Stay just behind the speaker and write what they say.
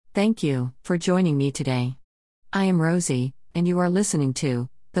Thank you for joining me today. I am Rosie, and you are listening to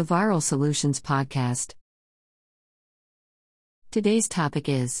the Viral Solutions Podcast. Today's topic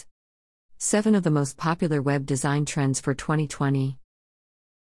is 7 of the most popular web design trends for 2020.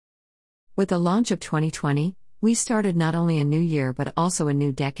 With the launch of 2020, we started not only a new year but also a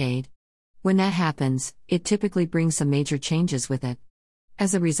new decade. When that happens, it typically brings some major changes with it.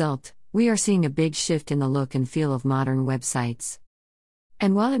 As a result, we are seeing a big shift in the look and feel of modern websites.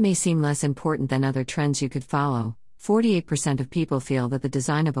 And while it may seem less important than other trends you could follow, 48% of people feel that the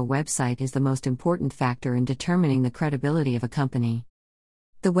design of a website is the most important factor in determining the credibility of a company.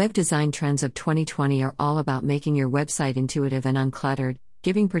 The web design trends of 2020 are all about making your website intuitive and uncluttered,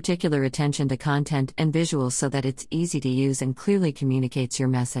 giving particular attention to content and visuals so that it's easy to use and clearly communicates your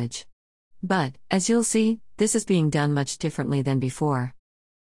message. But, as you'll see, this is being done much differently than before.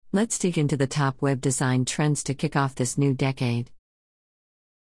 Let's dig into the top web design trends to kick off this new decade.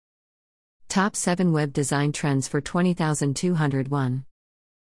 Top 7 Web Design Trends for 20,201.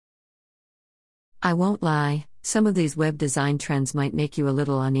 I won't lie, some of these web design trends might make you a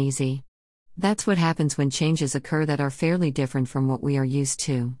little uneasy. That's what happens when changes occur that are fairly different from what we are used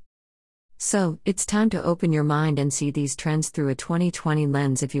to. So, it's time to open your mind and see these trends through a 2020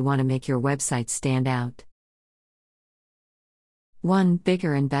 lens if you want to make your website stand out. 1.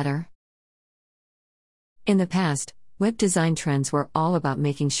 Bigger and better. In the past, web design trends were all about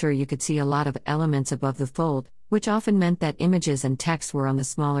making sure you could see a lot of elements above the fold, which often meant that images and text were on the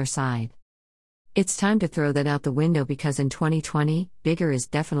smaller side. It's time to throw that out the window because in 2020, bigger is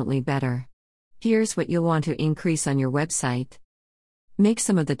definitely better. Here's what you'll want to increase on your website. Make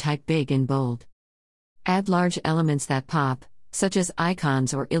some of the type big and bold. Add large elements that pop, such as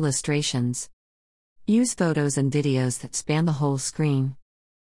icons or illustrations. Use photos and videos that span the whole screen.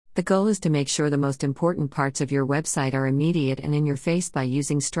 The goal is to make sure the most important parts of your website are immediate and in your face by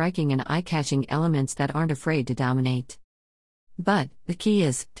using striking and eye-catching elements that aren't afraid to dominate. But, the key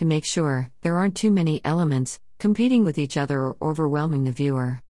is, to make sure, there aren't too many elements, competing with each other or overwhelming the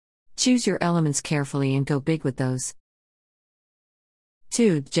viewer. Choose your elements carefully and go big with those.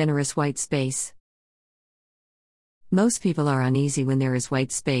 2. Generous white space. Most people are uneasy when there is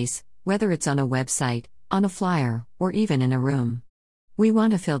white space, whether it's on a website, on a flyer, or even in a room. We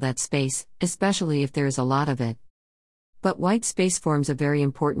want to fill that space, especially if there is a lot of it. But white space forms a very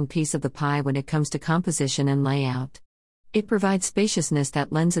important piece of the pie when it comes to composition and layout. It provides spaciousness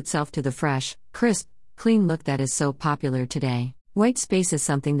that lends itself to the fresh, crisp, clean look that is so popular today. White space is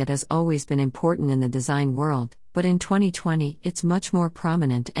something that has always been important in the design world, but in 2020 it's much more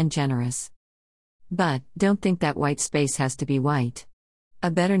prominent and generous. But, don't think that white space has to be white. A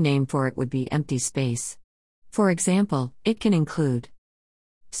better name for it would be empty space. For example, it can include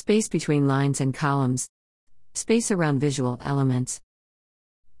space between lines and columns, space around visual elements,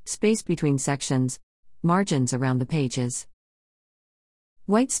 space between sections, margins around the pages.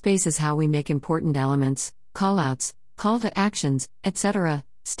 White space is how we make important elements, callouts, call to actions, etc.,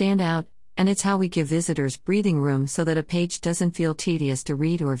 stand out, and it's how we give visitors breathing room so that a page doesn't feel tedious to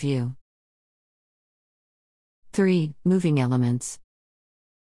read or view. 3. Moving elements.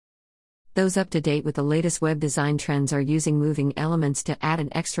 Those up to date with the latest web design trends are using moving elements to add an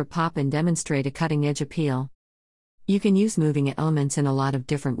extra pop and demonstrate a cutting-edge appeal. You can use moving elements in a lot of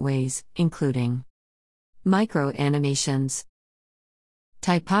different ways, including micro animations,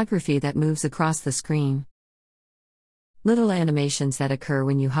 typography that moves across the screen, little animations that occur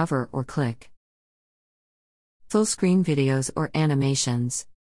when you hover or click, full-screen videos or animations.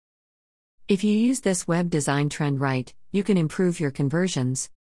 If you use this web design trend right, you can improve your conversions.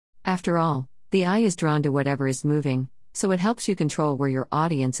 After all, the eye is drawn to whatever is moving, so it helps you control where your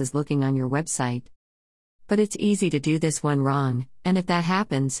audience is looking on your website. But it's easy to do this one wrong, and if that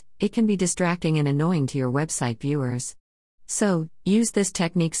happens, it can be distracting and annoying to your website viewers. So, use this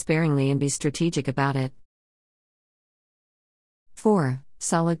technique sparingly and be strategic about it. 4.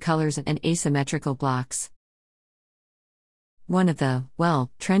 Solid colors and asymmetrical blocks. One of the,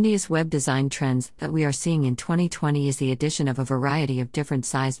 trendiest web design trends that we are seeing in 2020 is the addition of a variety of different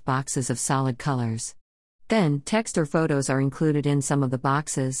sized boxes of solid colors. Then, text or photos are included in some of the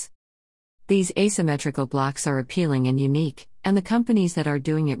boxes. These asymmetrical blocks are appealing and unique, and the companies that are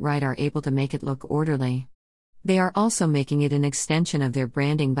doing it right are able to make it look orderly. They are also making it an extension of their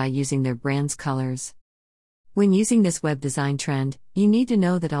branding by using their brand's colors. When using this web design trend, you need to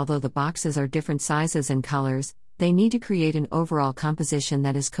know that although the boxes are different sizes and colors, they need to create an overall composition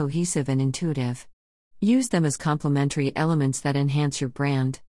that is cohesive and intuitive. Use them as complementary elements that enhance your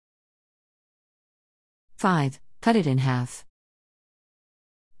brand. 5. Cut it in half.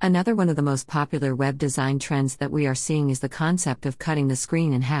 Another one of the most popular web design trends that we are seeing is the concept of cutting the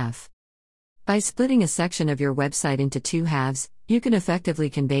screen in half. By splitting a section of your website into two halves, you can effectively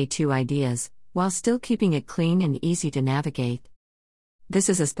convey two ideas, while still keeping it clean and easy to navigate. This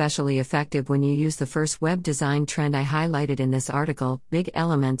is especially effective when you use the first web design trend I highlighted in this article, big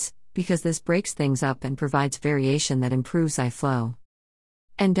elements, because this breaks things up and provides variation that improves eye flow.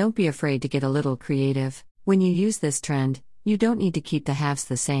 And don't be afraid to get a little creative. When you use this trend, you don't need to keep the halves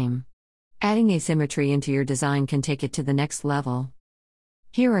the same. Adding asymmetry into your design can take it to the next level.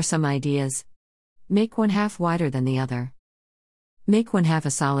 Here are some ideas. Make one half wider than the other. Make one half a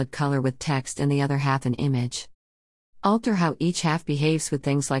solid color with text and the other half an image. Alter how each half behaves with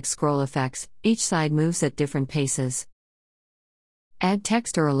things like scroll effects, each side moves at different paces. Add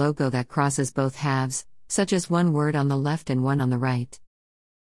text or a logo that crosses both halves, such as one word on the left and one on the right.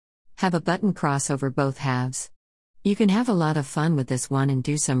 Have a button cross over both halves. You can have a lot of fun with this one and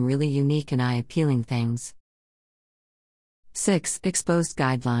do some really unique and eye-appealing things. 6. Exposed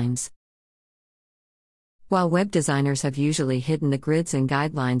guidelines. While web designers have usually hidden the grids and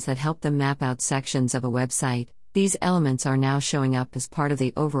guidelines that help them map out sections of a website, these elements are now showing up as part of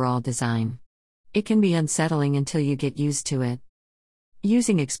the overall design. It can be unsettling until you get used to it.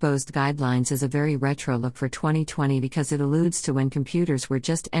 Using exposed guidelines is a very retro look for 2020 because it alludes to when computers were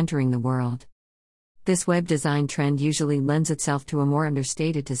just entering the world. This web design trend usually lends itself to a more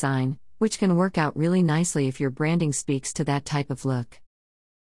understated design, which can work out really nicely if your branding speaks to that type of look.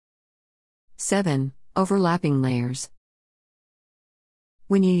 7. Overlapping layers.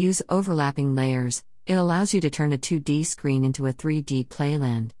 When you use overlapping layers, it allows you to turn a 2D screen into a 3D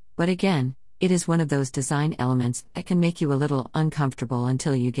playland, but again, it is one of those design elements that can make you a little uncomfortable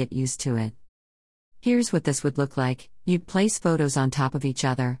until you get used to it. Here's what this would look like. You'd place photos on top of each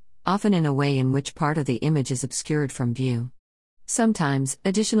other, often in a way in which part of the image is obscured from view. Sometimes,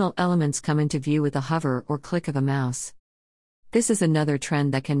 additional elements come into view with a hover or click of a mouse. This is another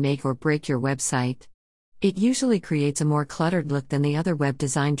trend that can make or break your website. It usually creates a more cluttered look than the other web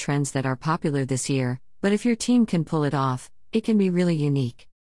design trends that are popular this year, but if your team can pull it off, it can be really unique.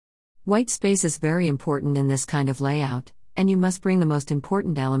 White space is very important in this kind of layout, and you must bring the most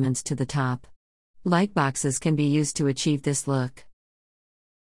important elements to the top. Lightboxes can be used to achieve this look.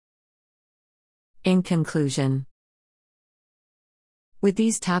 In conclusion, with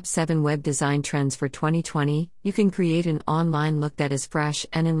these top 7 web design trends for 2020, you can create an online look that is fresh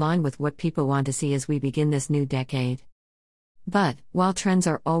and in line with what people want to see as we begin this new decade. But, while trends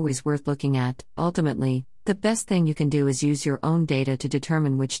are always worth looking at, ultimately, the best thing you can do is use your own data to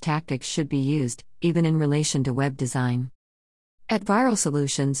determine which tactics should be used, even in relation to web design. At Viral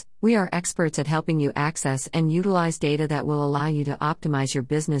Solutions, we are experts at helping you access and utilize data that will allow you to optimize your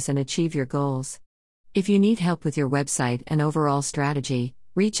business and achieve your goals. If you need help with your website and overall strategy,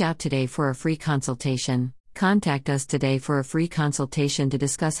 reach out today for a free consultation. Contact us today for a free consultation to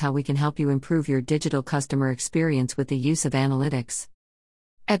discuss how we can help you improve your digital customer experience with the use of analytics.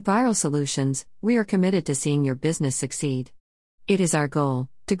 At Viral Solutions, we are committed to seeing your business succeed. It is our goal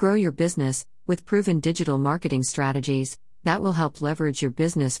to grow your business with proven digital marketing strategies that will help leverage your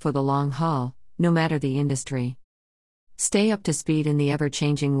business for the long haul, no matter the industry. Stay up to speed in the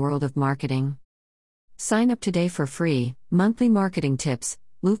ever-changing world of marketing. Sign up today for free monthly marketing tips,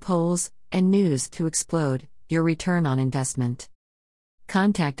 loopholes, and news to explode your return on investment.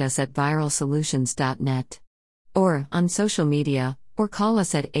 Contact us at viralsolutions.net or on social media, or call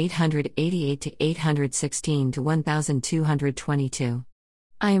us at 888-816-1222.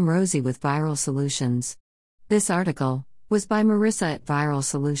 I am Rosie with Viral Solutions. This article was by Marissa at Viral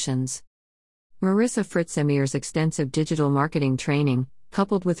Solutions. Marissa Fritz-Emir's extensive digital marketing training,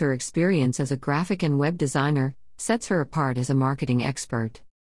 coupled with her experience as a graphic and web designer, sets her apart as a marketing expert.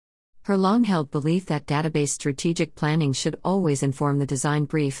 Her long-held belief that database strategic planning should always inform the design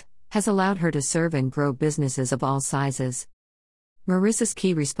brief has allowed her to serve and grow businesses of all sizes. Marissa's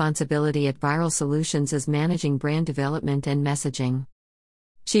key responsibility at Viral Solutions is managing brand development and messaging.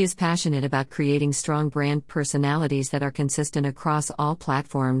 She is passionate about creating strong brand personalities that are consistent across all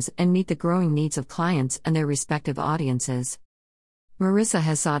platforms and meet the growing needs of clients and their respective audiences. Marissa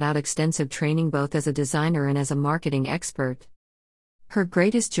has sought out extensive training both as a designer and as a marketing expert. Her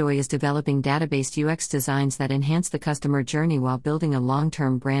greatest joy is developing database UX designs that enhance the customer journey while building a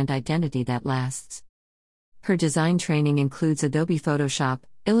long-term brand identity that lasts. Her design training includes Adobe Photoshop,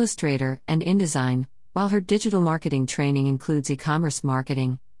 Illustrator, and InDesign, while her digital marketing training includes e-commerce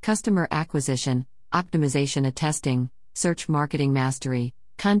marketing, customer acquisition, optimization and testing, search marketing mastery,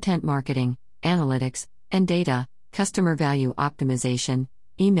 content marketing, analytics, and data, customer value optimization,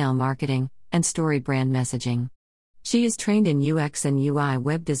 email marketing, and story brand messaging. She is trained in UX and UI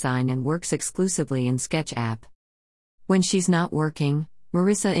web design and works exclusively in Sketch app. When she's not working,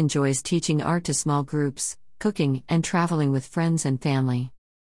 Marissa enjoys teaching art to small groups, cooking, and traveling with friends and family.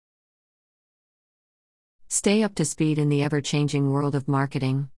 Stay up to speed in the ever-changing world of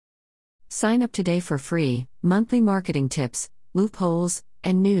marketing. Sign up today for free, monthly marketing tips, loopholes,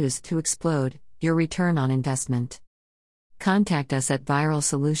 and news to explode your return on investment. Contact us at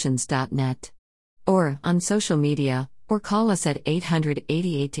viralsolutions.net. Or on social media, or call us at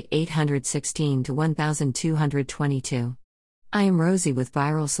 888 to 816 to 1222. I am Rosie with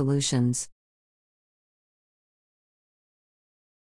Viral Solutions.